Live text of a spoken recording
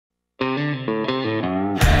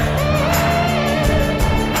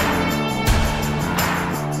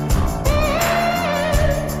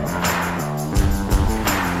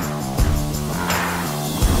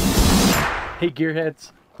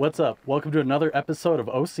Gearheads, what's up? Welcome to another episode of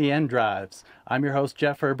OCN Drives. I'm your host,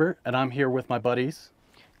 Jeff Herbert, and I'm here with my buddies,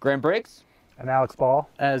 Graham Briggs and Alex Ball.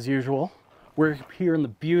 As usual, we're here in the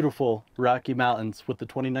beautiful Rocky Mountains with the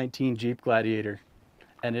 2019 Jeep Gladiator,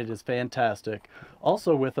 and it is fantastic.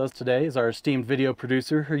 Also with us today is our esteemed video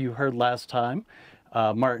producer, who you heard last time,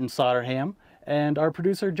 Martin Soderham, and our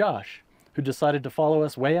producer, Josh, who decided to follow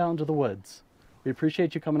us way out into the woods. We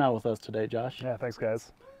appreciate you coming out with us today, Josh. Yeah, thanks,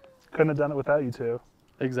 guys. Couldn't have done it without you two.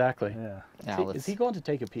 Exactly. Yeah. Is he going to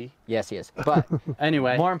take a pee? Yes, he is. But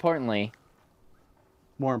anyway, more importantly,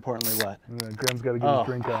 what? Graham's got to get his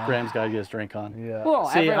drink on. Graham's got to get his drink on. Yeah. well,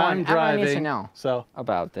 See, I'm everyone needs to driving, know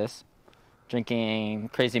about this. Drinking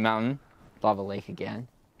Crazy Mountain, Lava Lake again.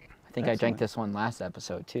 I think I drank this one last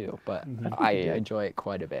episode too, but I enjoy it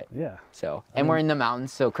quite a bit. Yeah. So, and we're in the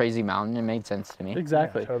mountains, so Crazy Mountain, it made sense to me.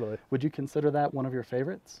 Exactly. Yeah, totally. Would you consider that one of your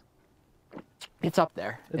favorites? It's up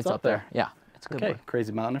there. It's up there. Yeah. It's a good Okay, one.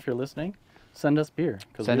 Crazy Mountain, if you're listening, send us beer.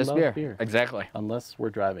 Send we us love beer. Exactly. Unless we're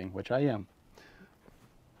driving, which I am.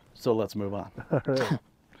 So let's move on.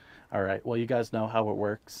 All right. Well, you guys know how it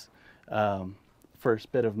works.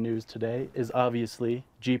 First bit of news today is obviously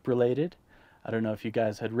Jeep related. I don't know if you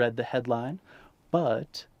guys had read the headline,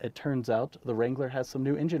 but it turns out the Wrangler has some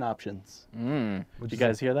new engine options. Did you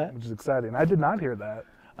guys hear that? Which is exciting. I did not hear that.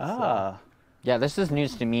 Ah. Yeah, this is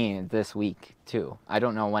news to me this week too. I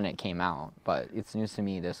don't know when it came out, but it's news to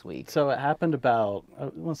me this week. So it happened about, I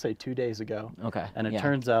want to say 2 days ago. Okay. And it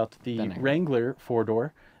turns out the Then I heard. Wrangler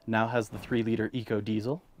 4-door now has the 3-liter Eco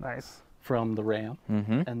Diesel Nice. from the Ram.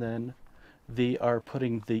 And then they are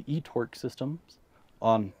putting the e-torque systems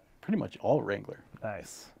on pretty much all Wrangler,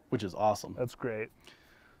 Nice. which is awesome. That's great.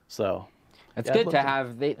 So It's yeah, I'd good love to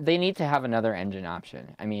have, they need to have another engine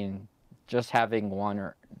option. I mean, just having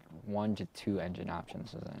one to two engine options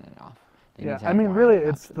isn't enough. They need Yeah, to I have mean, more really, engine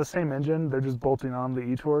it's options. the same engine. They're just bolting on the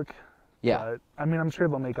e-torque. Yeah. But, I mean, I'm sure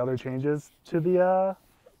they'll make other changes to the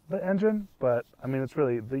engine, but I mean, it's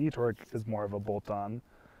really, the e-torque is more of a bolt-on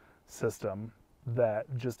system that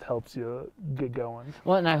just helps you get going.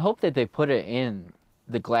 Well, and I hope that they put it in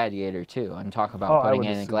the Gladiator too, and talk Oh, about I putting would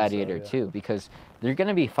in a assume so, Gladiator yeah. too, because they're going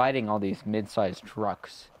to be fighting all these mid-sized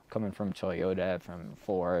trucks coming from Toyota, from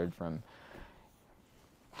Ford, from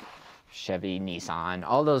Chevy, Nissan,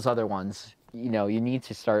 all those other ones. You know, you need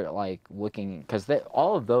to start like looking, because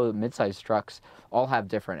all of those mid-sized trucks all have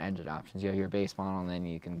different engine options. You have your base model, and then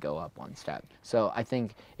you can go up one step. So I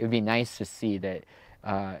think it would be nice to see that,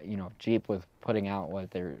 you know, Jeep with putting out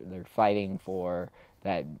what they're fighting for,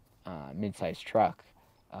 that mid-sized truck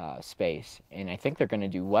space, and I think they're going to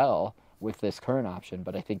do well with this current option.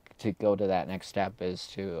 But I think to go to that next step is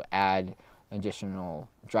to add additional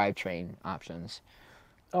drivetrain options.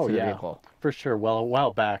 oh to the yeah, vehicle. for sure. Well, a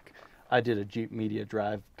while back, I did a Jeep media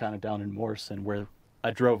drive kind of down in Morrison where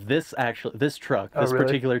I drove this truck, Oh, this really?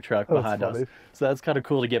 particular truck Oh, that's behind us. funny. So that's kind of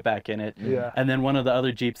cool to get back in it. Yeah. And then one of the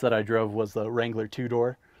other Jeeps that I drove was the Wrangler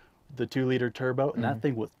 2-door, the 2-liter turbo, and that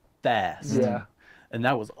thing was fast. Yeah. And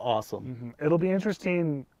that was awesome. It'll be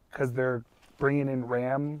interesting because they're bringing in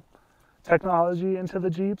Ram technology into the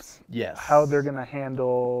Jeeps. Yes. How they're going to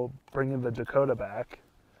handle bringing the Dakota back.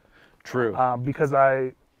 True. Because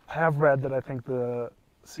I have read that I think the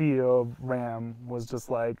CEO of Ram was just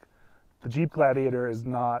like, the Jeep Gladiator is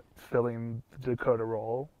not filling the Dakota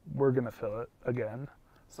role. We're going to fill it again.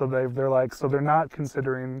 So they're like, so they're not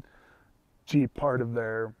considering Jeep part of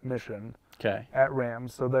their mission Okay. at Ram.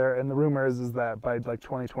 So and the rumor is that by like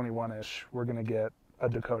 2021-ish, we're going to get a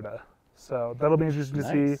Dakota. So that'll be interesting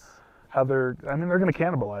to Nice. see how they're going to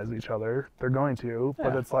cannibalize each other. They're going to,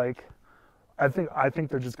 but Yeah. it's like, I think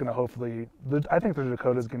they're just going to hopefully, I think the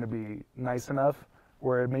Dakota is going to be nice enough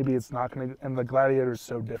where maybe it's not going to, and the Gladiator is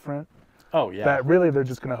so different Oh, yeah. that really they're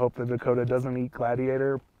just going to hope the Dakota doesn't eat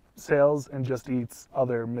Gladiator sales and just eats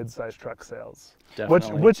other mid-sized truck sales.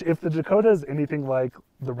 Definitely. Which if the Dakota is anything like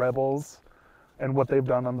the Rebels and what they've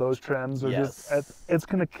done on those trims, or Yes. it's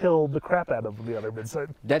going to kill the crap out of the other mid-size.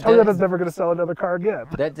 That Toyota's does- never going to sell another car again.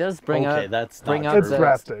 That does bring Okay, up that's bring not up It's true.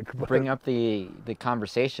 drastic. But bring up the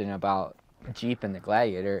conversation about Jeep and the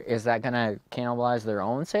Gladiator. Is that going to cannibalize their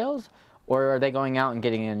own sales, or are they going out and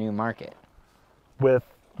getting a new market? with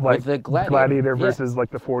like the Gladiator, yeah. versus like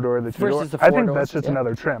the 4-door, the 2-door. Versus the I think 4-door, that's just yeah.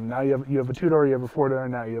 another trim. Now you have a 2-door, you have a 4-door,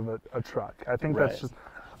 and now you have a truck. I think Right. that's just.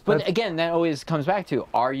 But that's- again, that always comes back to: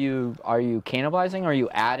 are you cannibalizing, or are you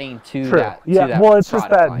adding to True. that? Yeah. to that Well, it's just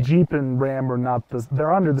product that line? Jeep and Ram are not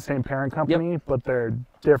they're under the same parent company, but they're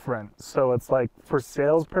different. So it's like for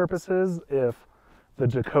sales purposes, if the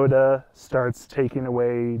Dakota starts taking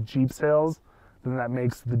away Jeep sales, then that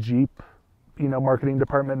makes the Jeep, marketing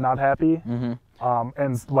department not happy. Mm-hmm.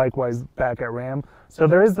 and likewise back at Ram. So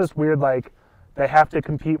there is this weird, like, they have to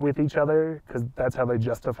compete with each other because that's how they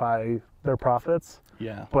justify their profits.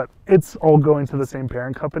 Yeah. But it's all going to the same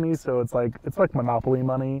parent company, so it's like monopoly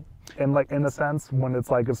money, in a sense. When it's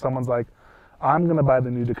like, if someone's like, I'm gonna buy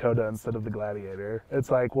the new Dakota instead of the Gladiator, it's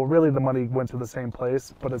like, well, really the money went to the same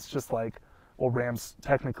place, but it's just like, well, Rams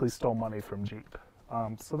technically stole money from Jeep.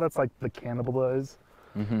 So that's like the cannibalize.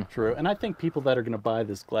 True. And I think people that are going to buy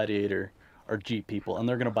this Gladiator are Jeep people, and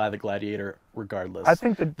they're going to buy the Gladiator regardless. I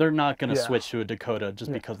think they're not going to yeah. switch to a Dakota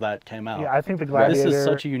just because that came out. Yeah, I think the Gladiator. This is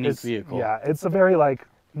such a unique vehicle. Yeah, it's a very, like,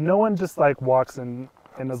 no one just like walks in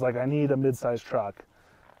and is like, I need a mid-sized truck,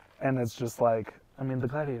 and it's just like, I mean, the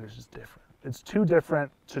Gladiator is just different. It's too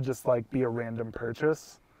different to just like be a random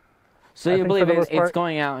purchase. So I you think believe for the most it's part-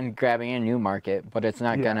 going out and grabbing a new market, but it's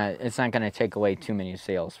not Yeah. gonna take away too many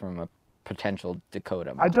sales from a potential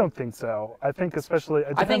Dakota model. I don't think so. I think especially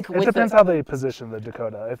it I think depends, it with depends the- how they position the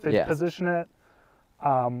Dakota. If they Yeah. position it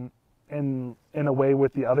in a way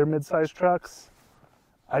with the other mid-sized trucks,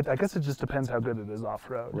 I guess it just depends how good it is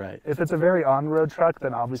off-road. Right. If it's a very on-road truck,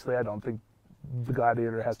 then obviously I don't think the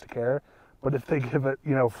Gladiator has to care. But if they give it,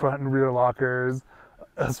 front and rear lockers,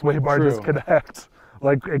 a sway bar True. disconnect,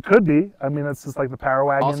 like it could be. I mean, it's just like the Power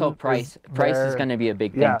Wagon. Also, price is going to be a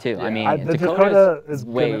big thing Yeah. too. I Yeah. mean, the Dakota's Dakota is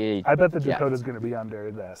way. I bet the yeah. Dakota's going to be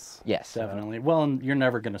under this. Yes. Definitely. Well, and you're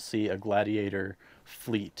never going to see a Gladiator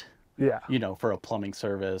fleet, Yeah. for a plumbing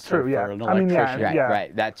service True, or yeah. for an I mean, yeah, electrician. Right. yeah.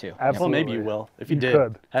 Right. That too. Well, Absolutely. maybe you will. If you, You did,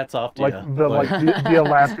 could. hats off to Like you. the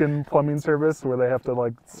Alaskan plumbing service where they have to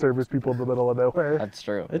like service people in the middle of nowhere. That's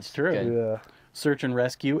true. It's true. good. Yeah. Search and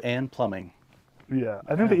rescue and plumbing. Yeah.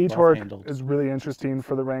 I think Yeah, the well e-torque handled. is really interesting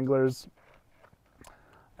for the Wranglers.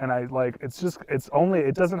 And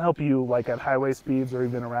it doesn't help you like at highway speeds or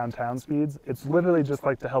even around town speeds. It's literally just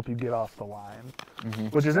like to help you get off the line,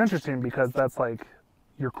 which is interesting because that's like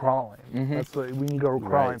you're crawling. That's like when you go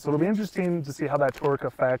crawling. Right. So it'll be interesting to see how that torque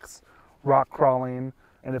affects rock crawling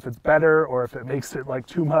and if it's better or if it makes it like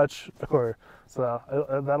too much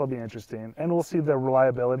that'll be interesting. And we'll see the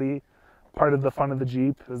reliability. Part of the fun of the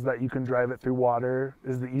Jeep is that you can drive it through water.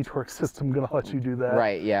 Is the e-torque system going to let you do that?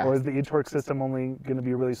 Right, yeah. Or is the e-torque system only going to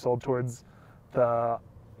be really sold towards the,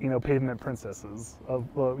 pavement princesses of,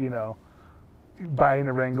 buying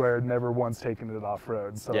a Wrangler and never once taking it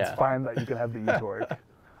off-road. So it's Yeah. fine that you can have the e-torque.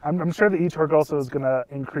 I'm sure the e-torque also is going to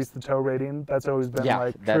increase the tow rating. That's always been Yeah.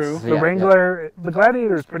 like That's, True. the yeah, Wrangler. The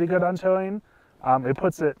Gladiator is pretty good on towing. It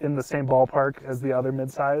puts it in the same ballpark as the other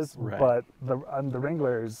midsize, Right. but the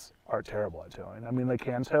Wranglers are terrible at towing. I mean, they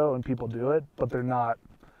can tow and people do it, but they're not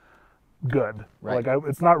good. Right. Like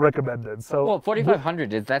it's not recommended. So Well, 4500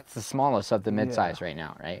 that's the smallest of the midsize right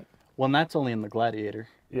now, right? Well, and that's only in the Gladiator.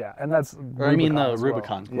 yeah, and that's Or I mean the as well.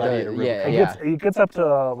 Rubicon. Yeah. Gladiator Yeah, Rubicon. It gets up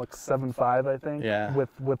to like 7.5, I think. Yeah.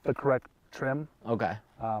 With the correct trim, Okay.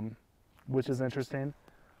 which is interesting.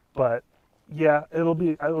 But yeah, it'll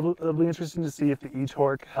be interesting to see if the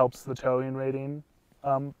e-torque helps the towing rating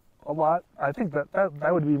a lot. I think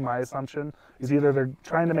that would be my assumption. Is either they're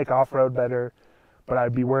trying to make off-road better, but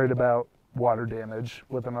I'd be worried about water damage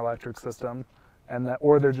with an electric system,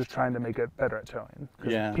 or they're just trying to make it better at towing.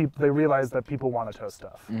 'Cause Yeah. they realize that people want to tow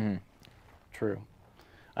stuff. True.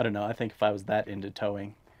 I don't know. I think if I was that into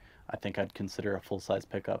towing, I think I'd consider a full-size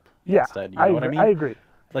pickup Yeah, instead. You know what I mean? I agree.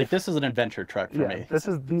 Like, this is an adventure truck for Yeah, me.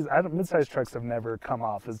 mid-sized trucks have never come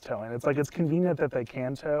off as towing. It's like it's convenient that they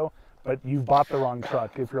can tow, but you bought the wrong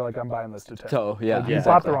truck if you're like, I'm buying this to tow. Tow, yeah. Like, you Yeah.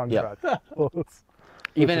 bought the wrong Yeah. truck.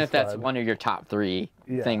 Even is if that's fine. one of your top 3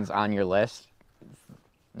 Yeah. things on your list, it's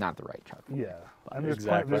not the right truck. Yeah, and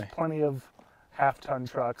Exactly. there's plenty of half-ton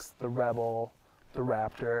trucks, the Rebel, the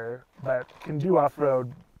Raptor, that can do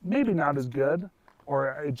off-road, maybe not as good, or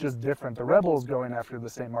it's just different. The Rebel's going after the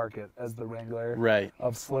same market as the Wrangler Right.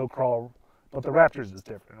 of slow crawl, but the Raptor's is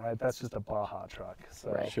different, right? That's just a Baja truck.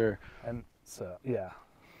 So, Right. Sure. And so, yeah.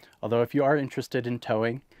 Although, if you are interested in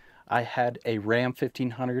towing, I had a Ram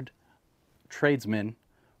 1500 Tradesman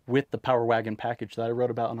with the Power Wagon package that I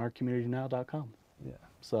wrote about on ourcommunitynow.com. Yeah.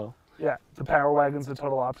 So, Yeah, the Power Wagon's a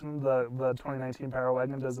total option. The 2019 Power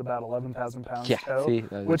Wagon does about 11,000 pounds Yeah, tow, see,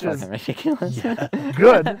 that's which is fucking ridiculous.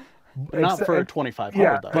 good. not for Except- 2,500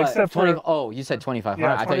 yeah, though. But Except for- you said 2500.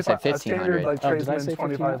 Yeah, I thought you said 25 a standard, 1500. like, Oh, did I Tradesman say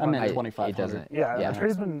 1500? I 2500. meant It 2,500. doesn't. Yeah, Yeah.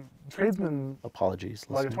 Tradesman Apologies,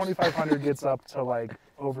 like a listeners. 2500 gets up to like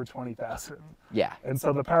over 20,000, Yeah. and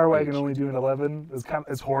so the Power Wagon Huge. only doing 11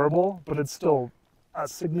 is horrible, but it's still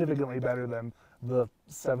significantly better than the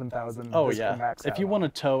 7,000. Oh, this can yeah. max If out you on. want to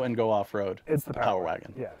tow and go off-road, it's the Power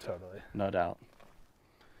Wagon. Yeah, totally. No doubt.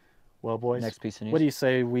 Well, boys, Next piece of news. what do you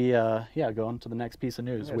say we go on to the next piece of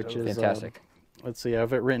news, Yeah, which totally. is Fantastic. Let's see, I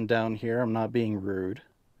have it written down here. I'm not being rude.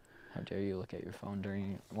 How dare you look at your phone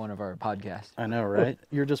during one of our podcasts? I know, right?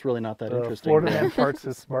 You're just really not that interesting. Florida man parks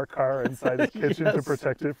his smart car inside his kitchen to Yes.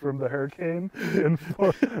 protect it from the hurricane in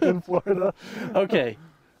Florida. Okay,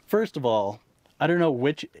 first of all, I don't know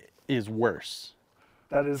which is worse.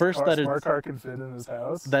 That his First, that smart it's- car can fit in his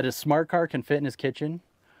house. That his smart car can fit in his kitchen,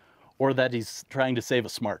 or that he's trying to save a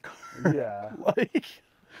smart car. Yeah. Like,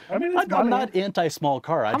 I mean, it's I'm money. not anti-small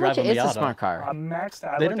car. I How drive much a is a Miata. smart car? I'm maxed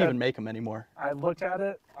out. They don't even make them anymore. I looked at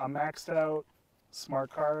it. A maxed out smart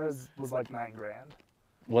car was like $9,000.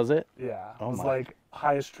 Was it? Yeah. Oh it was my. like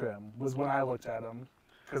highest trim was when I looked at them,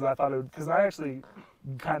 because I thought because I actually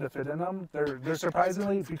kind of fit in them. They're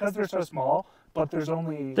surprisingly, because they're so small, but there's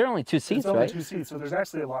only They're only 2 seats, it's only right? 2 seats, so there's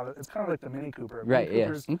actually a lot of. It's kind of like the Mini Cooper. Right, Mini yeah.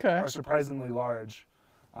 Coopers Okay. are surprisingly large.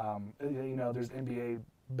 You know, there's NBA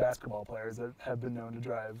basketball players that have been known to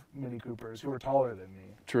drive Mini Coopers who are taller than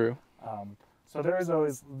me. True. So there is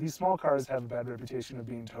always, these small cars have a bad reputation of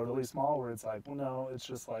being totally small, where it's like, well, no, it's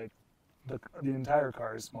just like the entire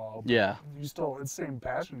car is small. But Yeah. you still, it's same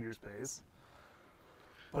passenger space.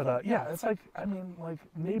 But yeah, it's like, I mean, like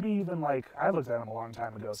maybe even like, I looked at them a long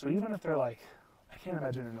time ago. So even if they're like, I can't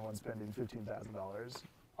imagine anyone spending $15,000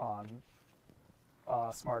 on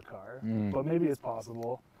a smart car, but maybe it's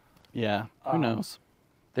possible. Yeah. Who knows?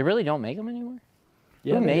 They really don't make them anymore?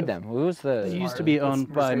 Yeah, Who they made have- them? Who was the... They used to Smart. be It's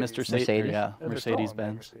owned by Mr. Mercedes. Sa- Mercedes? Yeah, Yeah, they're still owned by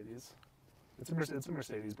Mercedes-Benz. Mercedes. It's a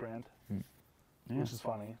Mercedes brand, Yeah. which is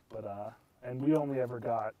funny. But and we only ever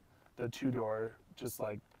got the 2-door, just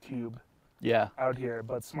like cube Yeah. out here.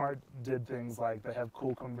 But Smart did things like they have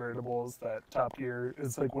cool convertibles. That Top Gear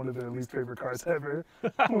is like one of their least favorite cars ever.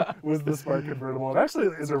 Was the Smart convertible? It actually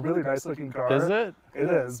is a really nice looking car. Is it? It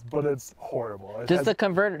is, but it's horrible. It Does has- the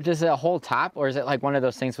converter, does it hold top, or is it like one of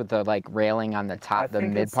those things with the like railing on the I top, the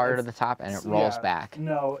think mid it's- part of it's- the top, and it rolls yeah, back?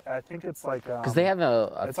 No, I think it's like Because they have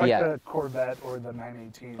a it's Fiat like the Corvette or the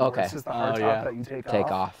 918. where Okay. It's just the hard Oh, top yeah. that you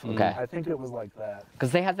take off. Okay. I think it was like that.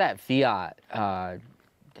 Because they have that Fiat,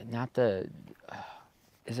 not the,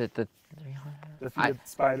 is it the The Fiat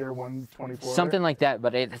Spider 124. something like that?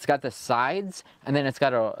 But it's got the sides, and then it's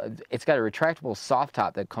got a retractable soft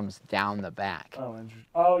top that comes down the back.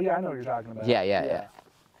 Oh yeah, I know what you're talking about. Yeah.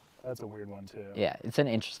 That's a weird one too. Yeah, it's an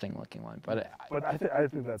interesting looking one, but But I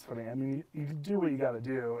think that's funny. I mean, you do what you got to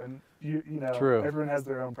do, and you know, True. everyone has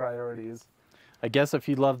their own priorities. I guess if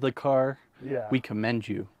you love the car, Yeah. we commend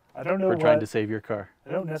you I don't know for trying what to save your car.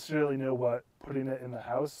 I don't necessarily know what putting it in the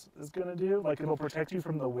house is gonna do. Like it'll protect you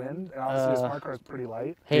from the wind, and obviously a smart car is pretty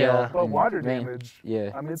light. hey, Yeah. But water rain. damage,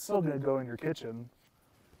 Yeah. I mean, it's still gonna go in your kitchen.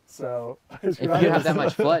 So If you have that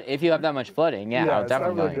much flooding, yeah, I'll it's not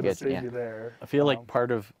definitely really go gonna and get save yeah. you there. I feel like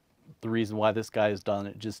part of the reason why this guy has done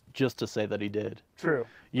it just to say that he did. True.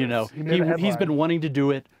 You know, He made a he's headline. been wanting to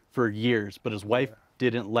do it for years, but his wife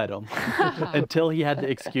didn't let him until he had the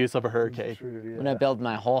excuse of a hurricane. True. I'm Yeah. gonna build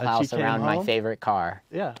my whole And she house came around my home? favorite car.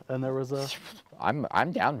 Yeah, and there was a.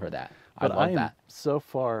 I'm down for that. I But love I am that.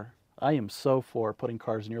 I am so for putting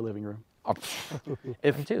cars in your living room. Oh,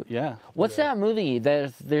 If Me too. Yeah. What's that movie?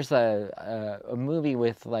 There's a movie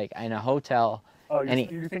with like in a hotel. Oh, And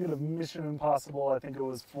you're thinking of Mission Impossible? I think it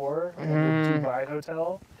was 4, the Mm. Dubai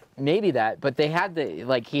hotel. Maybe that, but they had the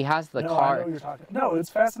like he has the No, I know car. what you're talking. No, it's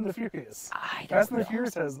Fast and the Furious. I don't Fast and the know.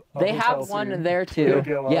 Furious has. A They hotel have one scene. there too.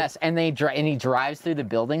 Yeah, well, Yes, and he drives through the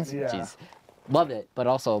buildings. Yeah. Jeez, love it, but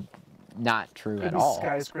also not true at Maybe all.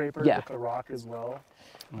 Skyscraper Yeah. with The Rock as well.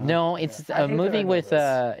 No, it's I hate a that I movie know with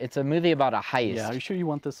this. it's a movie about a heist. Yeah. Are you sure you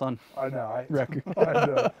want this on I know. record? I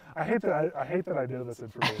know. I hate that. I hate that I know this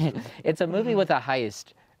information. It's a movie with a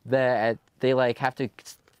heist that they like have to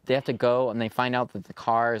go and they find out that the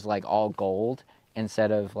car is like all gold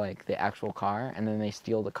instead of like the actual car, and then they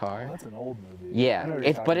steal the car. That's an old movie. I Yeah, know what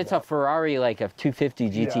you're but talking it's a about. Ferrari like a 250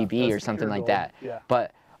 Yeah, GTB or that's something pure like gold. that. Yeah.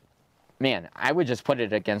 But man, I would just put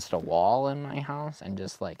it against a wall in my house and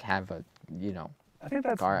just like have a I think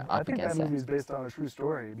that's. car I up think that against that. movie is based on a true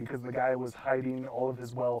story because the guy was hiding all of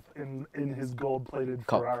his wealth in his gold-plated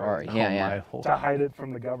Ferrari. Yeah, Oh, yeah. my whole- To hide it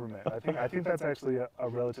from the government. I think that's actually a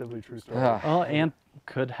relatively true story. Ugh. Oh, and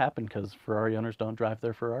could happen because Ferrari owners don't drive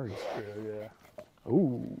their Ferraris. True, yeah.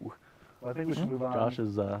 Ooh, Well, I think we should move on. Josh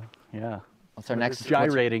is yeah What's our next?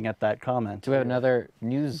 gyrating at that comment. Do we have another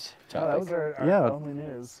news Oh, that topic? was our Yeah. only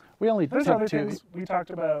news. We only There's took other two. things we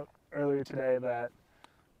talked about earlier today that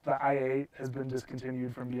the i8 has been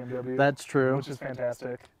discontinued from BMW. That's true. Which is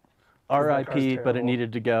fantastic. R.I.P. car's But it terrible.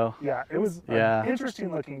 needed to go, Yeah, it was Yeah. an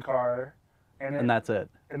interesting looking car, and that's it.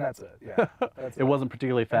 that's it. Yeah, that's It wasn't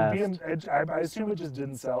particularly fast. And I assume it just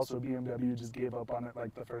didn't sell, so BMW just gave up on it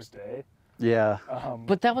like the first day. Yeah.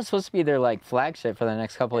 But that was supposed to be their like flagship for the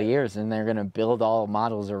next couple of years, and they're gonna build all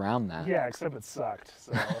models around that. Yeah, except it sucked.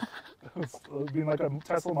 So it would be like a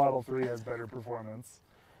Tesla Model 3 has better performance,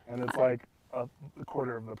 and it's like a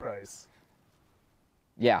quarter of the price.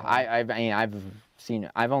 Yeah, I mean,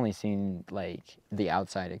 I've only seen like the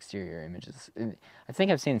outside exterior images. I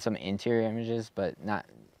think I've seen some interior images, but not.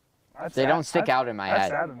 They don't stick out in my I head.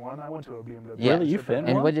 sat in one. I went to a BMW. Yeah. Really? You fit in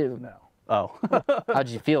And one? what did? No. Oh. How'd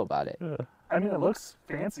you feel about it? I mean, it looks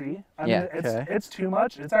fancy. I Yeah. mean, Okay. it's too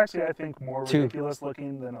much. It's actually, I think, more Too- ridiculous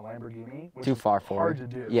looking than a Lamborghini. Which Too is far hard forward. to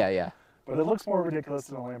do. Yeah, yeah. But it looks more ridiculous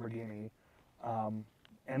than a Lamborghini.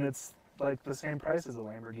 And it's like the same price as a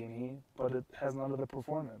Lamborghini, but it has none of the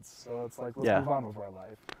performance. So it's like, let's Yeah. move on with our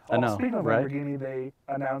life. I know, Speaking of right? Lamborghini, they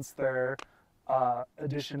announced their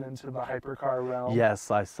addition into the hypercar realm. Yes,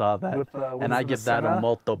 I saw that. With, what and is I it, the give that a Senna?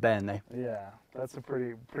 molto bene. Yeah, that's a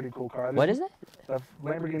pretty cool car. What is it? The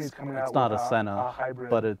Lamborghini's coming out It's not with a Senna, a hybrid.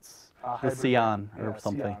 but it's a the hybrid, Sion yeah, or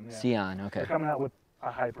something. Sion, yeah. Sion. Okay. They're coming out with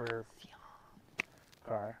a hyper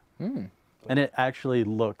car. Hmm. And it actually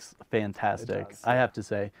looks fantastic, does, I yeah. have to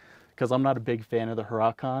say, because I'm not a big fan of the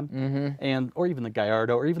Huracan, and or even the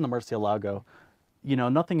Gallardo, or even the Murcielago. You know,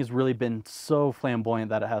 nothing has really been so flamboyant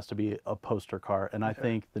that it has to be a poster car, and I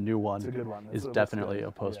think the new one, It's a good one. is It looks definitely good.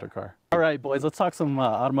 a poster Yeah. car. All right, boys, let's talk some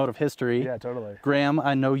automotive history. Yeah, totally. Graham,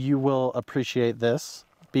 I know you will appreciate this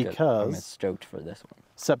Good. I'm because stoked for this one.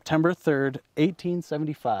 September 3rd,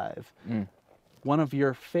 1875. One of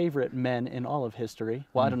your favorite men in all of history.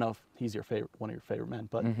 Well, I don't know if he's your favorite, one of your favorite men,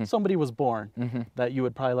 but somebody was born that you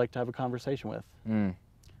would probably like to have a conversation with.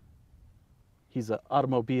 He's an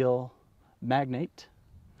automobile magnate.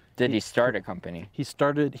 Did he start a company? He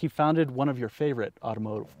founded one of your favorite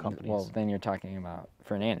automotive companies. Well, then you're talking about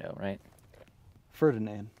Fernando, right?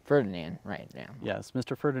 Ferdinand. Ferdinand, right? Yeah. Yes,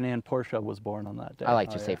 Mr. Ferdinand Porsche was born on that day. I like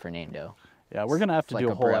to say Fernando. Yeah, we're gonna have to It's do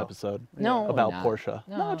like a a whole bro. episode No, about not. Porsche.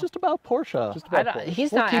 No. Just about Porsche.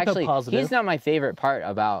 He's We'll not keep it actually. positive. He's not my favorite part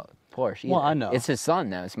about Porsche. Well, either. I know. It's his son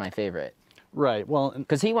though. It's my favorite Right. Well,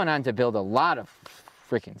 because he went on to build a lot of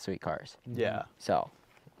freaking sweet cars. yeah, So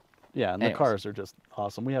yeah, and the Anyways. cars are just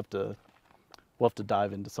awesome. We'll have to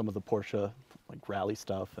dive into some of the Porsche like rally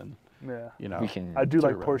stuff, and Yeah. you know, we can. I do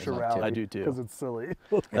like it Porsche up, Rally. too. I do too. Because it's silly.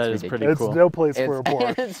 that is pretty It's cool. no place for a It's,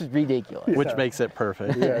 Porsche. it's ridiculous. Which makes it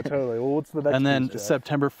perfect. Yeah, totally. Well, what's the next And then piece, Jeff?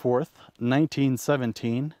 September 4th,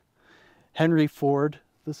 1917, Henry Ford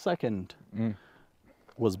II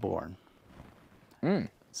was born.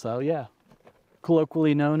 So yeah,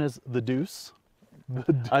 colloquially known as the Deuce.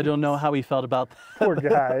 I don't know how he felt about Poor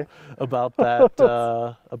guy. about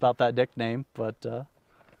that nickname, but that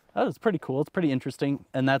was pretty cool. It's pretty interesting,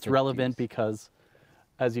 and that's relevant because,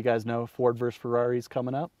 as you guys know, Ford versus Ferrari's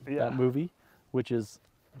coming up. Yeah. That movie, which is,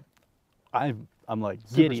 I'm like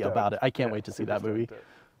Super giddy stoked. about it. I can't Yeah, wait to see super that movie. stoked.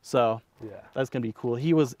 So Yeah. that's gonna be cool.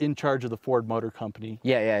 He was in charge of the Ford Motor Company.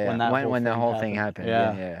 Yeah, yeah, yeah. When that When the whole thing happened.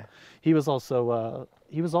 happened. Yeah. Yeah. He was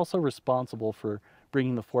also responsible for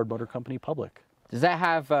bringing the Ford Motor Company public. Does that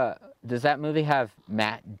have? Does that movie have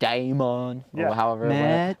Matt Damon? Yeah. Or however.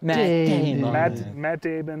 Matt Matt Damon. Matt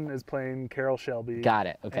Damon is playing Carroll Shelby. Got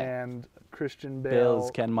it. Okay. And Christian Bale.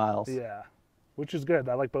 Bale's Ken Miles. Yeah. Which is good.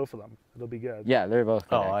 I like both of them. It'll be good. Yeah, they're both.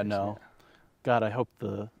 Good Oh, I actors, know. God, I hope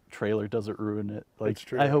the trailer doesn't ruin it. Like, It's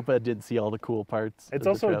true. I hope I did see all the cool parts. It's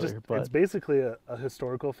of also the trailer, just, but it's basically a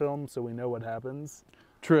historical film, so we know what happens.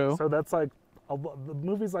 true. So that's like, the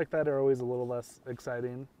movies like that are always a little less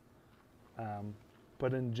exciting.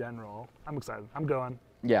 But in general, I'm excited. I'm going.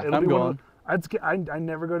 Yeah. It'll I'm be one of going. I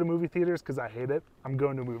never go to movie theaters because I hate it. I'm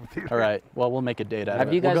going to movie theaters. All right. Well, we'll make a date out of Have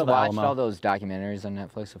it. you We'll guys go to watched Alamo. all those documentaries on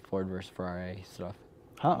Netflix of Ford versus Ferrari stuff?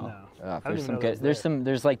 Huh. No. I There's didn't some even know good. that was there.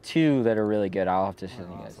 There's like two that are really good. I'll have to show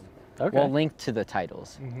you guys. Okay. We'll link to the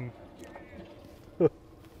titles. Mm-hmm.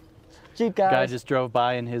 Jeep guys. Guy just drove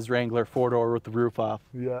by in his Wrangler 4-door with the roof off,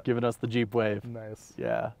 Yeah. giving us the Jeep Wave. Nice.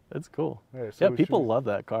 Yeah, it's cool. All right, so Yeah, we people should- love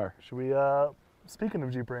that car. Should we, speaking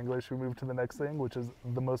of Jeep Wrangler, should we move to the next thing, which is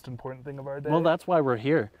the most important thing of our day? Well, that's why we're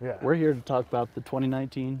here. Yeah. We're here to talk about the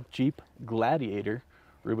 2019 Jeep Gladiator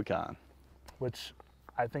Rubicon. Which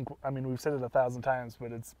I think, I mean, we've said it 1,000 times,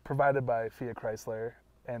 but it's provided by Fiat Chrysler,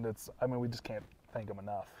 and it's, I mean, we just can't thank them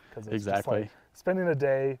enough. Because it's just Exactly. like, spending a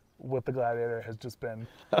day with the Gladiator has just been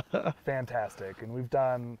fantastic. And we've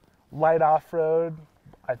done light off-road.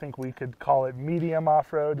 I think we could call it medium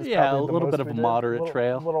off-road. It's Yeah, probably a the little most bit of we a did. moderate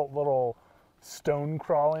trail. Little stone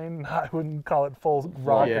crawling. I wouldn't call it full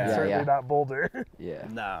rock, Yeah. and Yeah, certainly yeah. not boulder. Yeah.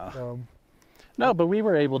 No. No, but we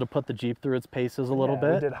were able to put the Jeep through its paces a little Yeah,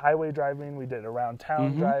 bit. We did highway driving. We did around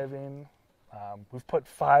town Mhm. driving. We've put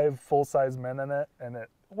 5 full-size men in it, and it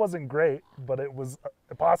wasn't great, but it was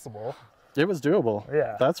possible. It was doable.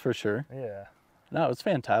 Yeah. That's for sure. Yeah. No, it's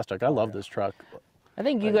fantastic. I love this truck. I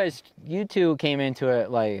think you two came into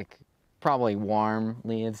it like probably warm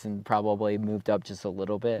leads and probably moved up just a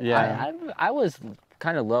little bit. Yeah. I was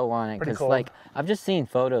kind of low on it Pretty because cold. like I've just seen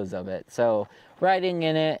photos of it. So riding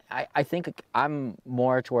in it, I think I'm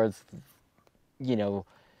more towards, you know,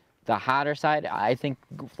 the hotter side. I think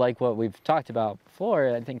like what we've talked about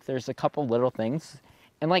before, I think there's a couple little things.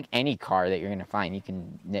 And like any car that you're gonna find, you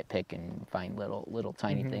can nitpick and find little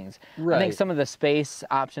tiny things. I Right. think some of the space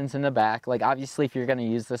options in the back, like obviously if you're gonna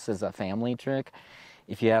use this as a family trick,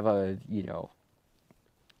 if you have a, you know,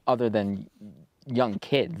 other than young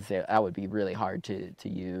kids, that would be really hard to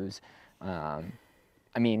use.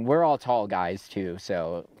 I mean, we're all tall guys too,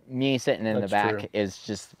 so me sitting in the That's back true. is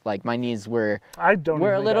just like my knees were I don't. a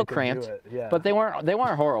even think little I could do cramped, it. Yeah. but they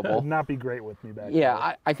weren't horrible. would not be great with me back. Yeah,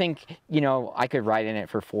 there. I think, you know, I could ride in it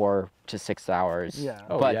for 4 to 6 hours. Yeah.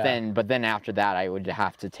 Oh, but yeah. then after that I would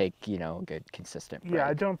have to take, you know, a good consistent break. Yeah,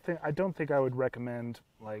 I don't think I would recommend,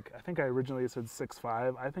 like, I think I originally said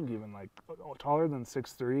 6'5". I think even like taller than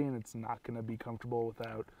 6'3", and it's not going to be comfortable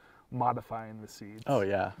without modifying the seats. Oh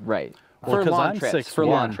yeah. Right. Well, for 'cause long I'm trips. 6'1", For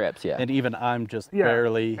long trips, yeah. And even I'm just Yeah,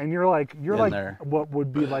 barely. And you're like in there. what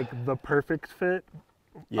would be like the perfect fit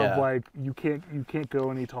Yeah. of like you can't go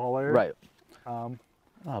any taller. Right.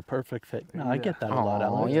 Oh, perfect fit. No, I Yeah. get that a lot, Oh,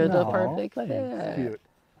 Alex. you're the No, perfect thanks. fit. Cute.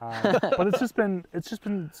 But it's just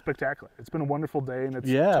been spectacular. It's been a wonderful day, and it's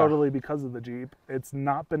Yeah. totally because of the Jeep. It's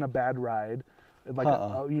not been a bad ride. Like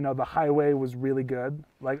you know, the highway was really good.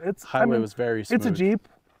 Like Highway was very smooth. It's a Jeep.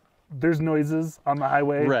 There's noises on the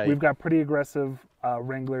highway. Right. We've got pretty aggressive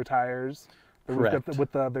Wrangler tires. We've got Correct.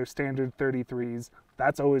 with their standard 33s.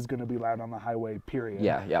 That's always going to be loud on the highway. Period.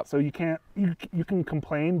 Yeah, yep. So you can't you can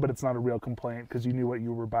complain, but it's not a real complaint because you knew what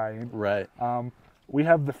you were buying. Right. We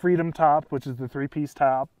have the Freedom top, which is the 3-piece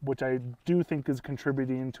top, which I do think is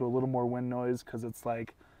contributing to a little more wind noise because it's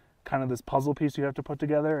like kind of this puzzle piece you have to put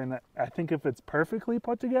together. And I think if it's perfectly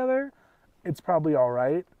put together, it's probably all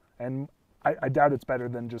right. And I doubt it's better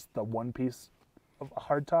than just the one piece of a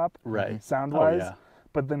hard top, Right. sound-wise. Oh, yeah.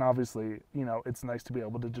 But then obviously, you know, it's nice to be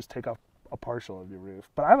able to just take off a partial of your roof.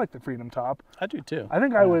 But I like the Freedom top. I do too. I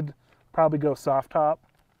think I would probably go soft top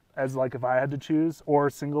as like if I had to choose, or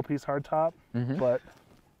single piece hard top. But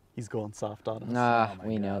He's going soft on us. Nah,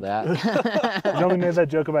 we know that. I only made that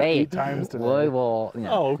joke about Hey, 8 times today. we will. You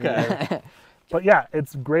know. Oh, okay. But yeah,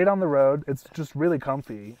 it's great on the road. It's just really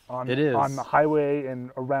comfy on It is. on the highway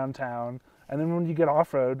and around town. And then when you get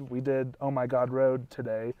off road, we did Oh My God Road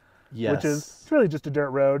today, Yes. which is it's really just a dirt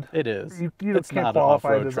road. It is. You It's can't not an qualify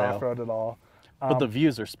it off-road as trail. off road at all. But the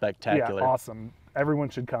views are spectacular. Yeah, awesome. Everyone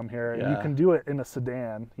should come here. You Yeah. can do it in a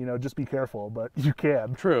sedan. You know, just be careful, but you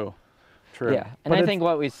can. True. True. Yeah, and But I it's- think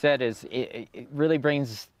what we said is it really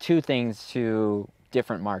brings two things to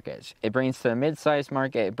different markets. It brings to the mid-sized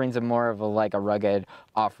market, it brings a more of a like a rugged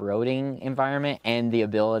off-roading environment and the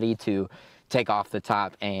ability to take off the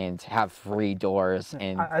top and have free doors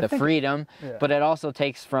and I the think- freedom, yeah. but it also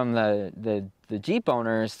takes from the Jeep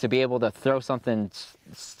owners to be able to throw stuff in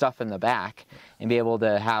the back and be able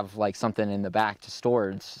to have like something in the back to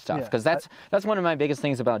store stuff, Yeah, because that's one of my biggest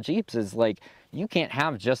things about Jeeps is like you can't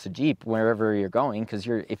have just a Jeep wherever you're going, because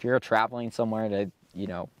if you're traveling somewhere to, you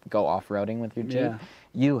know, go off-roading with your Jeep, Yeah.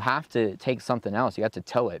 you have to take something else. You have to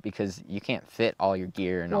tow it because you can't fit all your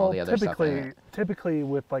gear and all the other stuff in it. Typically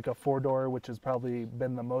with like a 4-door, which has probably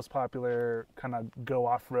been the most popular kind of go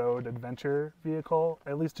off-road adventure vehicle,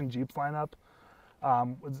 at least in Jeep's lineup,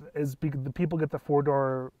 the people get the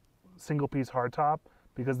 4-door single-piece hardtop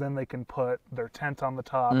because then they can put their tent on the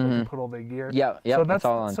top, they can put all their gear. Yeah, yep, so it's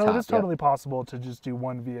all on so top, it is yep. totally possible to just do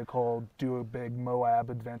one vehicle, do a big Moab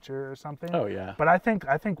adventure or something. Oh, yeah. But I think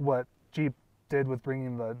what Jeep did with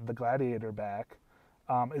bringing the Gladiator back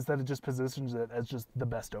is that it just positions it as just the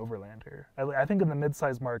best overlander. I think in the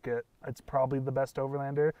mid-size market, it's probably the best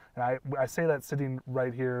overlander. And I say that sitting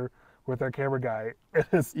right here with our camera guy. It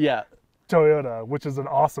is Yeah. Toyota, which is an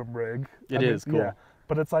awesome rig. It is cool. Yeah,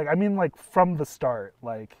 but it's like, I mean, like from the start,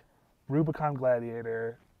 like Rubicon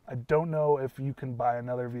Gladiator, I don't know if you can buy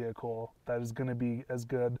another vehicle that is going to be as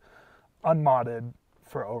good unmodded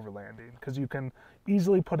for overlanding, because you can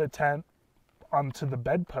easily put a tent onto the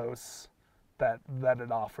bedposts that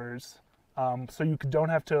it offers, so you don't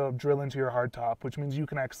have to drill into your hardtop, which means you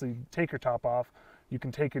can actually take your top off, you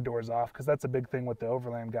can take your doors off, because that's a big thing with the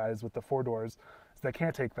overland guys with the 4 doors, is they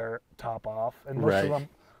can't take their top off, and most Right. of them,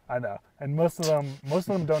 I know, and most of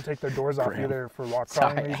them don't take their doors off Graham. either for rock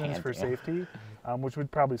crawling Sorry, reasons, for Anthony. safety, which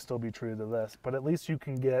would probably still be true to this, but at least you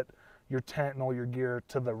can get your tent and all your gear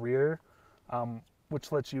to the rear,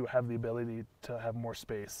 which lets you have the ability to have more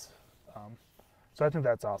space So I think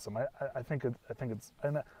that's awesome. I think it's,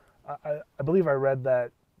 and I believe I read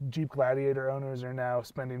that Jeep Gladiator owners are now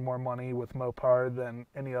spending more money with Mopar than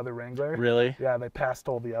any other Wrangler. Really? Yeah, they passed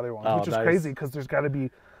all the other ones, Oh, which is nice. crazy because there's got to be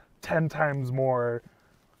 10 times more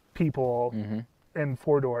people in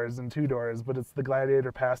 4-doors and 2-doors, but it's the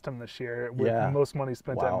Gladiator passed them this year with Yeah. the most money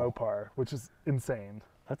spent at Wow. Mopar, which is insane.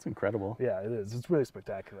 That's incredible. Yeah, it is. It's really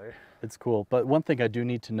spectacular. It's cool. But one thing I do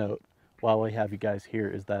need to note while we have you guys here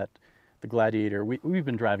is that the Gladiator, we've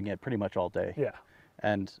been driving it pretty much all day. Yeah.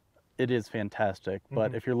 And it is fantastic.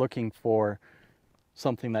 But if you're looking for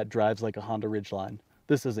something that drives like a Honda Ridgeline,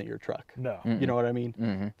 this isn't your truck. No. You know what I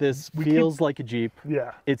mean? This We feels like a Jeep.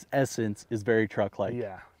 Yeah. Its essence is very truck-like.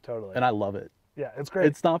 Yeah, totally. And I love it. Yeah, it's great.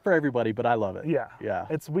 It's not for everybody, but I love it. Yeah. Yeah.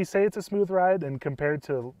 We say it's a smooth ride, and compared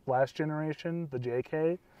to last generation, the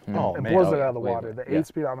JK, Oh, it man. blows Oh, it yeah. out of the Way water. better. The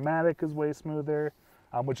 8-speed automatic is way smoother,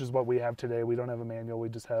 which is what we have today. We don't have a manual. We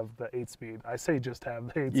just have the 8-speed. I say just have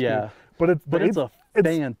the 8-speed. Yeah. But it's a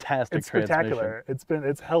fantastic it's spectacular.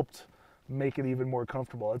 It's helped make it even more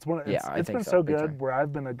comfortable. It's I it's think been so, so big good time. where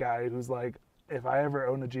I've been a guy who's like, if I ever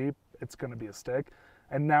own a Jeep, it's gonna be a stick.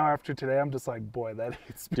 And now after today, I'm just like, boy, that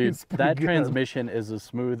 8-speed Dude, is pretty that good. transmission is as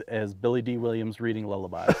smooth as Billy D. Williams reading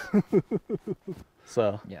lullabies.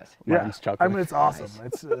 So, Yes. Martin's I chuckling. mean, it's awesome.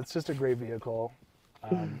 Nice. It's just a great vehicle,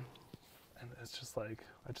 and it's just like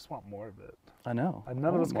I just want more of it. I know. And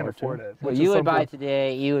none of us can afford it. Well, which you is would buy something-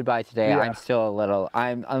 today. You would buy today. Yeah. I'm still a little.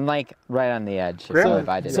 I'm like right on the edge. So Really? I would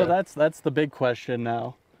buy today. So that's the big question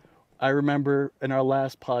now. I remember in our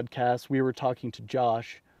last podcast, we were talking to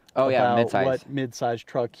Josh Oh, yeah, about midsize. what mid-size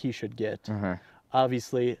truck he should get.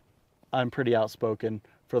 Obviously, I'm pretty outspoken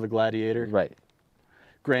for the Gladiator. Right.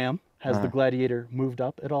 Graham, has the Gladiator moved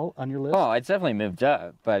up at all on your list? Oh, it's definitely moved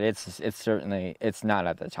up, but it's certainly not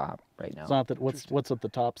at the top right now. It's not that. What's at the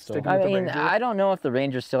top still? Sticking I with the mean, Ranger? I don't know if the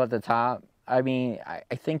Ranger's still at the top. I mean, I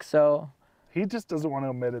think so. He just doesn't want to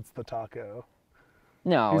admit it's the taco.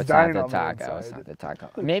 No, He's it's not dying the on the taco. It's inside. not the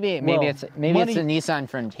taco. Maybe Well, it's a Nissan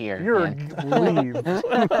Frontier. You're man. leave.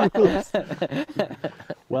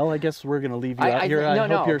 Well, I guess we're gonna leave you I- out I here. thi- I no, hope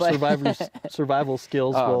no, your but- survival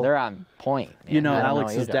skills Oh, will. they're on point. Man. You know, I don't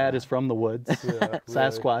Alex's what you're dad talking is from the woods. Yeah, really.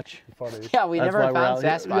 Sasquatch. Funny. Yeah, we That's never why we're found out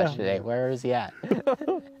here. Sasquatch Yeah. today. Where is he at?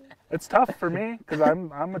 It's tough for me because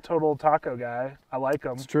I'm a total taco guy. I like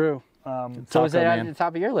them. It's true. So is it Taco at Man. the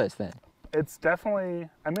top of your list then? It's definitely.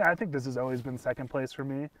 I mean, I think this has always been second place for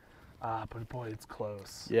me. But boy, it's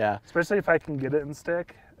close. Yeah. Especially if I can get it in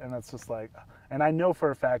stick, and that's just like. And I know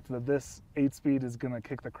for a fact that this 8-speed is gonna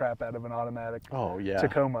kick the crap out of an automatic Oh yeah.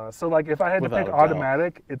 Tacoma. So like, if I had Without to a pick doubt.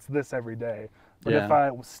 automatic, it's this every day. But if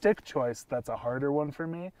Yeah. stick choice, that's a harder one for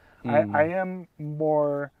me. Mm. I am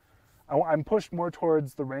more. I'm pushed more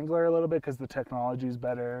towards the Wrangler a little bit because the technology is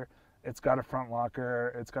better. It's got a front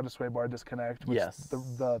locker. It's got a sway bar disconnect, which Yes.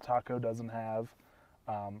 the Taco doesn't have.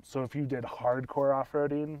 So if you did hardcore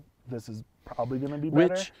off-roading, this is probably going to be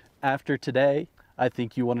better. Which after today, I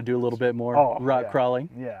think you want to do a little bit more Oh, rock yeah. crawling.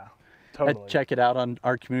 Yeah, totally. Check it out on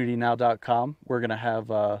ourcommunitynow.com. We're gonna have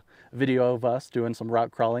a video of us doing some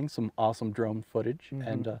rock crawling, some awesome drone footage,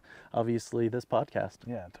 and obviously this podcast.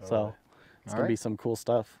 Yeah, totally. So it's gonna be Alright. some cool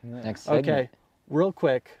stuff. Next segment. Okay, real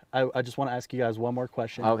quick, I just want to ask you guys one more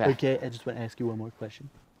question. Okay. I just want to ask you one more question.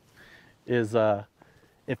 Is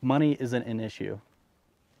if money isn't an issue,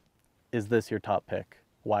 is this your top pick?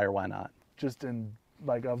 Why or why not? Just in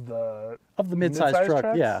like of the Midsize midsize truck,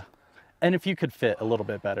 trucks? yeah. And if you could fit a little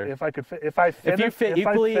bit better. if I could fit, if I fit, If you it- fit if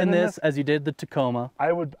I equally fit in this as you did the Tacoma,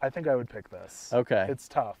 I think I would pick this. Okay. It's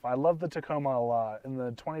tough. I love the Tacoma a lot, and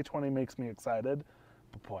the 2020 makes me excited.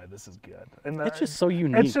 But boy, this is good. And it's just so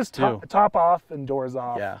unique It's just too. top off and doors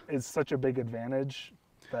off Yeah. is such a big advantage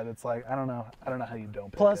that it's like I don't know how you don't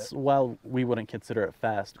pick Plus, it. while we wouldn't consider it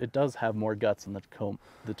fast, it does have more guts than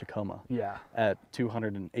the Tacoma Yeah, at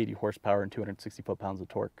 280 horsepower and 260 foot-pounds of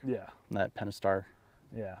torque. yeah, And that Pentastar.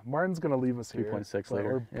 yeah. Martin's gonna leave us here. 3.6 but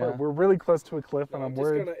liter, We're, yeah. we're really close to a cliff, and I'm I'm just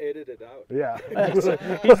worried. gonna edit it out. Yeah,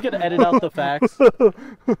 He's going to edit out the facts.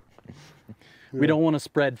 We don't want to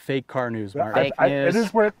spread fake car news, Mark. Fake it news.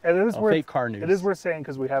 is worth. It is worth. Fake car news. It is worth saying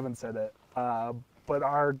because we haven't said it. But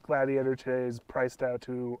our Gladiator today is priced out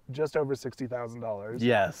to just over $60,000.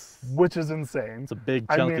 Yes. Which is insane. It's a big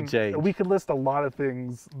chunk of change. We could list a lot of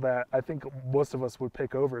things that I think most of us would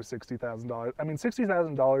pick over $60,000. I mean,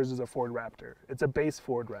 $60,000 is a Ford Raptor. It's a base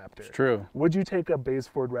Ford Raptor. It's true. Would you take a base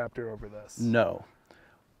Ford Raptor over this? No.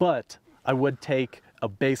 But I would take a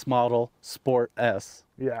base model Sport S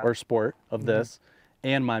Yeah. or Sport of this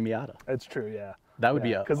and my Miata. It's true, yeah. That would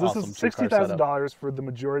be a because awesome this is two-car setup. $60,000 for the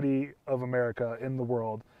majority of America in the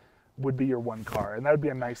world, would be your one car, and that would be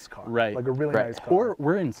a nice car, Right. like a really Right. nice car. Or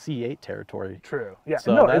we're in C8 territory. True. Yeah.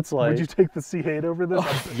 So no, that's would you like- take the C8 over this?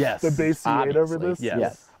 Yes. The base C8 over Obviously, this? Yes.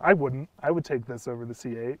 Yes. I wouldn't. I would take this over the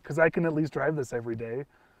C8 because I can at least drive this every day,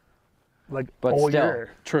 like But all still. year.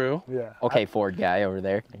 True. Yeah. Okay, Ford guy over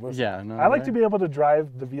there. Yeah. No, I like right. to be able to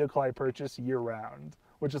drive the vehicle I purchase year round,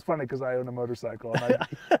 which is funny because I own a motorcycle, and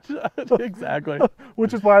Exactly.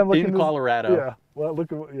 which is why I'm looking In to- Colorado. Yeah. Well,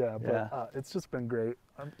 look at but Yeah. it's just been great.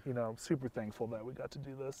 I'm super thankful that we got to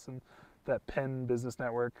do this and that Penn Business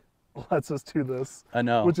Network lets us do this, I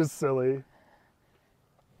know. which is silly.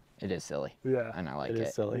 It is silly, Yeah. and I like It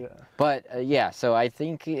is silly. Yeah. But yeah, so I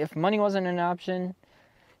think if money wasn't an option,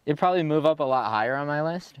 it'd probably move up a lot higher on my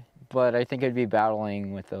list. But I think it'd be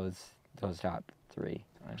battling with those top three,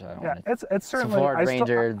 which I don't Yeah, want. it's So certainly. Ford, I still-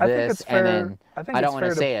 Ranger, I think this, it's fair, and then I think I it's don't want fair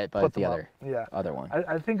to say it, put but them the up. other Yeah. other one.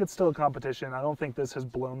 I think it's still a competition. I don't think this has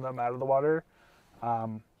blown them out of the water.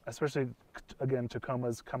 Especially, again,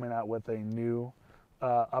 Tacoma's coming out with a new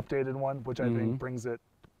updated one, which I think brings it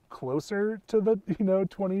closer to the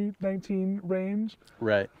 2019 range.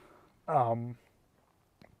 Right.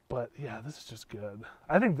 But yeah, this is just good.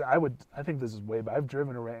 I think this is way better. I've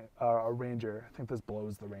driven a Ranger. I think this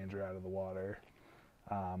blows the Ranger out of the water.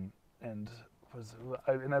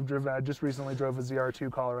 I just recently drove a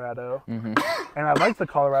ZR2 Colorado, and I like the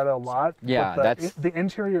Colorado a lot. Yeah, but that's- the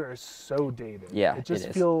interior is so dated. Yeah, it just it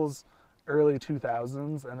is. feels early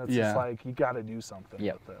 2000s, and it's Yeah. just like you got to do something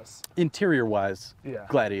Yep. with this. Interior wise, Yeah.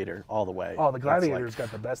 Gladiator all the way. Oh, the That's like- Gladiator's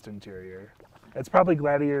got the best interior. It's probably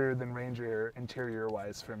Gladiator than Ranger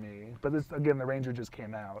interior-wise for me. But again, the Ranger just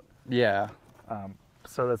came out, Yeah.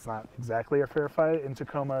 so that's not exactly a fair fight. And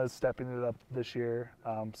Tacoma is stepping it up this year,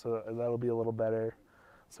 so that'll be a little better.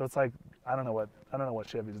 So it's like I don't know what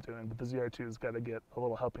Chevy's doing, but the ZR2's got to get a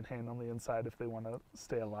little helping hand on the inside if they want to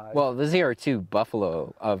stay alive. Well, the ZR2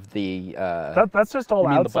 Buffalo of the that's just all You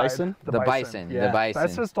mean the outside. Bison? the Bison, Yeah. the Bison.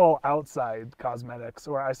 That's just all outside cosmetics,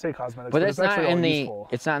 or I say cosmetics, but but it's it's not actually all in the useful.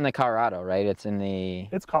 it's not in the Colorado, right? It's in the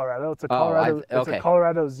It's Colorado. It's a Oh, Colorado. okay. It's a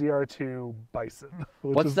Colorado ZR2 Bison.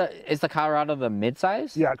 Which what's is, is the Colorado the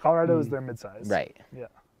midsize? Yeah, Colorado is their midsize. Right. Yeah.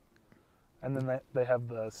 And then they have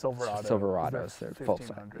the Silverado. Silverados, they're full size.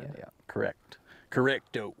 1500, Yeah. Correct.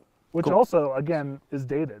 Correcto. Which Cool. also, again, is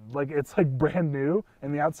dated. Like, it's like brand new,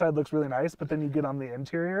 and the outside looks really nice, but then you get on the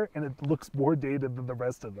interior, and it looks more dated than the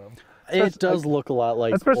rest of them. It does look a lot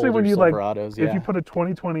like Especially when older you like, Silverados, if yeah. you put a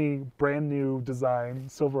 2020 brand new design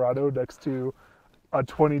Silverado next to a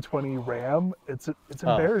 2020 Ram, it's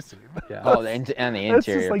embarrassing. Yeah. Oh, and the It's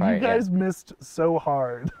interior just like part, you guys missed so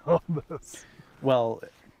hard on this. Well,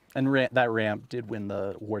 and that ramp did win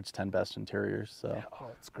the Awards 10 Best Interiors, so Oh,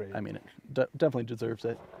 it's great. I mean, it definitely deserves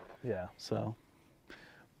it. Yeah. So,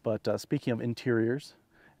 but speaking of interiors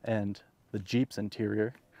and the Jeep's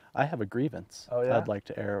interior, I have a grievance Oh, yeah? I'd like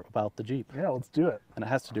to air about the Jeep, Yeah, let's do it. and it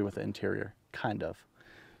has to do with the interior, kind of.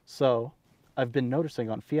 So, I've been noticing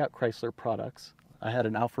on Fiat Chrysler products, I had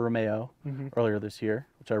an Alfa Romeo earlier this year,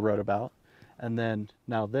 which I wrote about, and then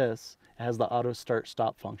now this, it has the auto start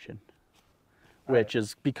stop function, which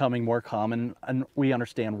is becoming more common, and we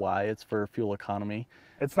understand why. It's for fuel economy.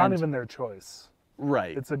 It's not And- even their choice.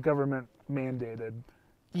 Right. It's a government mandated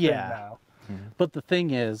yeah. thing now. But the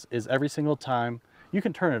thing is every single time you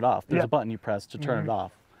can turn it off. There's Yeah. a button you press to turn it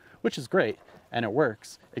off, which is great, and it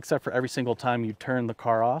works. Except for every single time you turn the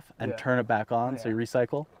car off and Yeah. turn it back on, so Yeah. you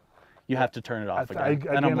recycle, you have to turn it off again.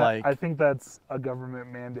 Again, And I'm like, I think that's a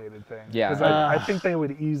government mandated thing. Yeah. 'Cause I think they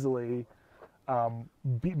would easily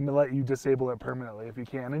let you disable it permanently if you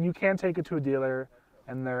can, and you can take it to a dealer,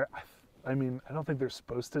 and I don't think they're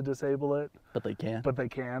supposed to disable it, but they can. but they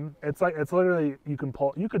can. It's literally you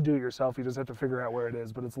could do it yourself. You just have to figure out where it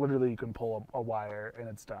is, but it's literally you can pull a wire and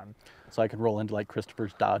it's done. So I could roll into like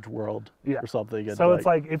Christopher's Dodge World Yeah. or something. And So it's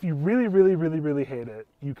like if you really, really, really, really hate it,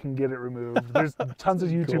 you can get it removed. There's tons of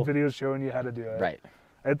YouTube Cool. videos showing you how to do it. Right.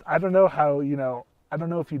 I don't know how, I don't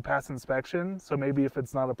know if you'd pass inspection, so maybe if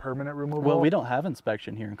it's not a permanent removal. well, we don't have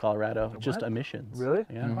inspection here in Colorado, just What? emissions. Really?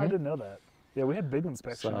 Yeah. I didn't know that. Yeah, we had big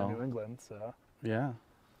inspection So- in New England, so. Yeah.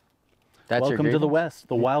 That's your Welcome to the grievance? West,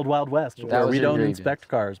 the wild, wild West, That where was we your don't grievance. inspect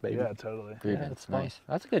cars, baby. Yeah, totally. Grievance, it's fun. nice.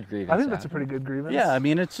 That's a good grievance. I think that's a Adam. pretty good grievance. Yeah, I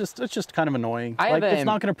mean, it's just kind of annoying. I Like, have it's a-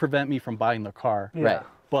 not going to prevent me from buying the car, Yeah. Right.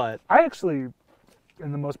 but I actually,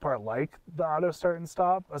 in the most part, like the auto start and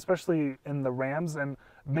stop, especially in the Rams, and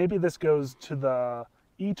maybe this goes to the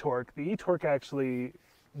e-torque. The e-torque actually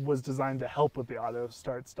was designed to help with the auto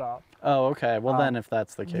start stop. oh, okay. Well, then if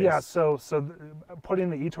that's the case, Yeah, so putting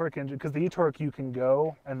the e-torque engine, because the e-torque you can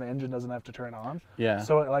go and the engine doesn't have to turn on. yeah.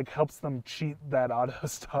 So it like helps them cheat that auto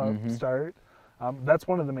stop start. That's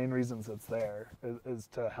one of the main reasons it's there, is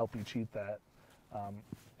to help you cheat that.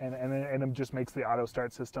 And it just makes the auto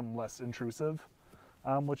start system less intrusive,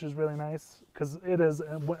 which is really nice, because it's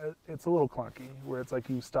a little clunky where it's like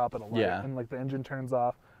you stop at a light and like the engine turns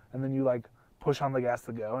off and then you like push on the gas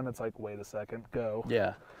to go and it's like, wait a second, go.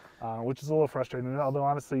 Yeah. Which is a little frustrating. Although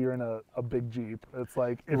honestly, you're in a big Jeep. It's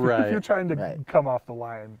like if you're trying to come off the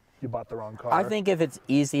line, you bought the wrong car. I think if it's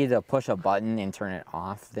easy to push a button and turn it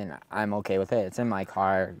off, then I'm okay with it. It's in my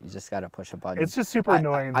car. You just got to push a button. It's just super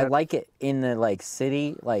annoying. I like it in the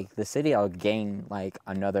city. Like the city, I'll gain like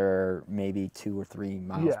another maybe 2 or 3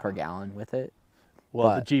 miles per gallon with it.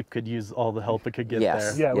 Well, the Jeep could use all the help it could get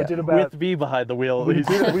there. Yeah, we did about. With me behind the wheel, at we least.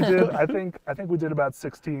 did. I think we did about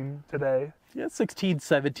 16 today. Yeah, 16,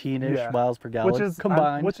 17-ish miles per gallon, which is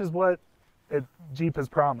combined. Which is what Jeep has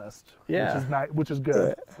promised. Yeah. Which is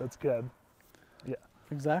good. That's good. Yeah.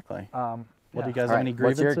 Exactly. Well, do you Yeah. guys have any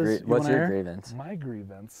grievances? What's you your wanna air? grievance? My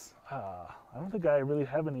grievance. I don't think I really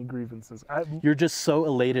have any grievances. You're just so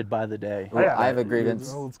elated by the day. Well, I have a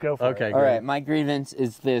grievance. Let's go for Okay, it. All right, my grievance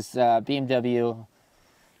is this: BMW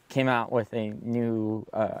came out with a new.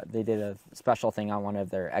 They did a special thing on one of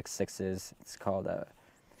their X6s. It's called a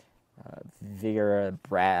Vigor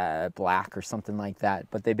Black or something like that.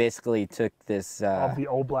 But they basically took this The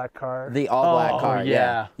old black car. the all black car.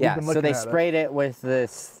 yeah. Yeah. been So looking they at it. sprayed it with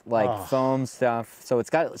this like foam stuff. So it's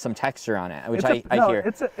got some texture on it, which I hear.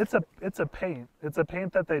 It's a paint. It's a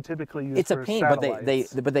paint that they typically use. It's a for paint, but satellites.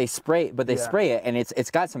 they spray it, and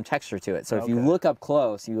it's got some texture to it. So if you look up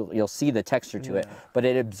close, you'll see the texture to it. But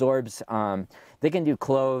it absorbs. They can do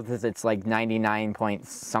clothes. It's like 99 point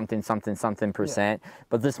something percent,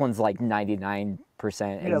 but this one's like 99%.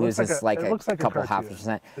 It loses like a couple half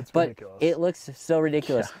percent. It's but ridiculous. it looks so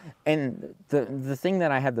ridiculous. And the thing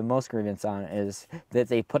that I have the most grievance on is that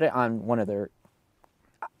they put it on one of their.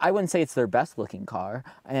 I wouldn't say it's their best looking car,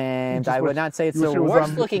 and I would not say it's their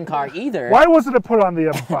worst looking car either. Why wasn't it put on the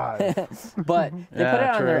M5? But they put it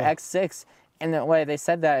on their true. X6, and the way they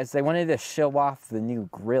said that is they wanted to show off the new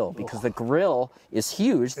grille, because the grille is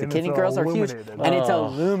huge, the And kidney it's grills are huge, illuminated. and it's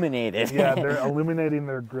illuminated. Yeah, they're illuminating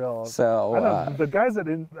their grill. So, I know, the guys at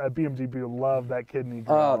BMW love that kidney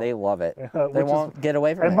grill. oh, they love it. They which won't get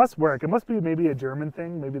away from It it. must work. It must be maybe a German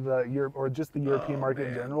thing, maybe or just the European market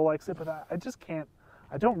in general likes it, but I just can't.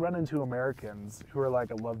 I don't run into Americans who are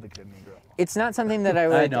like, I love the kidney grill. It's not something that I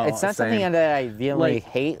would. know, it's not something same. that I really Like-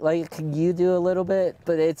 hate, like you do a little bit.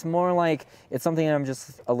 But it's more like it's something that I'm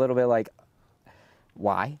just a little bit like,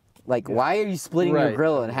 why? Like, why are you splitting your Right.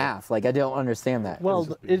 grill in half? Like, I don't understand that. Well,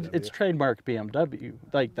 just it's trademark BMW.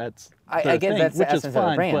 Like that's I their get thing, that's the which is essence of the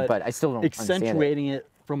fine, brand, but I still don't understand it. accentuating it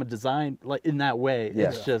from a design like in that way. Yeah.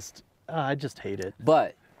 It's just I just hate it.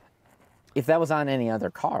 But if that was on any other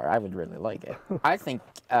car, I would really like it. I think,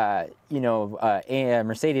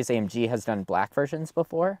 Mercedes AMG has done black versions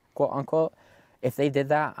before, quote unquote. If they did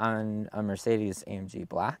that on a Mercedes AMG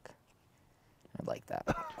black, I'd like that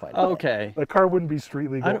quite a bit. Okay. The car wouldn't be street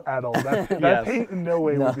legal at all. That Yes. paint in no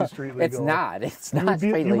way would be street legal. It's not. It's You not would be,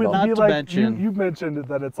 straight you would legal. Not be to like, mention- you mentioned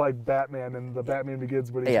that it's like Batman and the Batman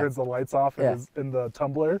Begins when he Yeah. turns the lights off in the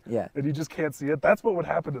tumbler, Yeah. and you just can't see it. That's what would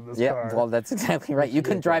happen to this Yeah, car. well, that's exactly right. You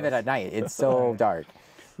can drive it at night. It's so dark.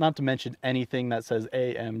 Not to mention anything that says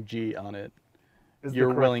AMG on it. Is the You're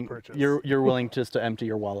correct willing. purchase. You're willing just to empty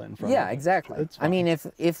your wallet in front. Yeah, of it. exactly. It's I mean,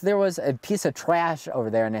 if there was a piece of trash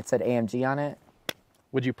over there and it said AMG on it,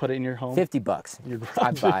 Would you put it in your home? $50. You'd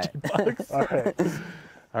I'd buy it. $50. All right.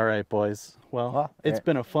 All right, boys. Well, it's there-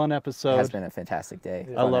 been a fun It episode. has been a fantastic day.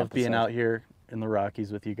 I Fun love being episode. out here in the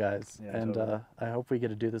Rockies with you guys, Yeah, and totally. I hope we get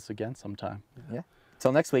to do this again sometime. Yeah.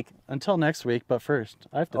 Till next week. Until next week, but first,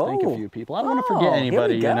 I have to thank a Oh. few people. I don't want to Oh, forget here we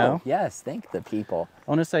anybody, you go. know. Yes, thank the people.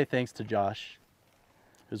 I want to say thanks to Josh,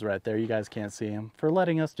 who's right there. You guys can't see him, for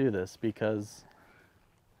letting us do this because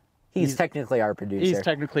He's technically our producer. he's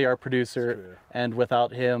technically our producer, true. and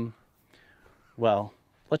without him, well,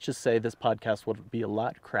 let's just say this podcast would be a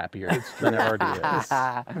lot crappier than it already is.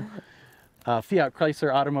 Fiat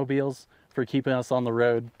Chrysler Automobiles for keeping us on the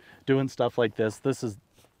road, doing stuff like this. This is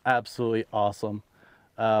absolutely awesome.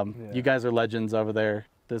 You guys are legends over there.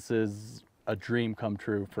 This is a dream come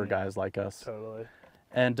true for guys like us. Totally.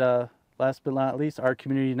 And last but not least,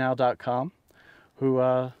 ourcommunitynow.com,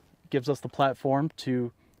 who gives us the platform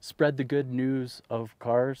to spread the good news of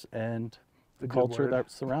cars and the good culture word. that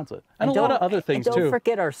surrounds it. And a lot of other things and don't too.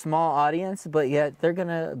 forget our small audience, but yet they're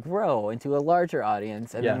gonna grow into a larger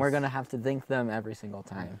audience, and then we're Yes. gonna have to thank them every single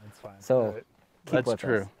time. That's fine. So All right. keep That's with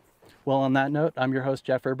true. us. Well, on that note, I'm your host,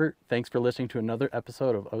 Jeff Herbert. Thanks for listening to another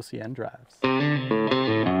episode of OCN Drives.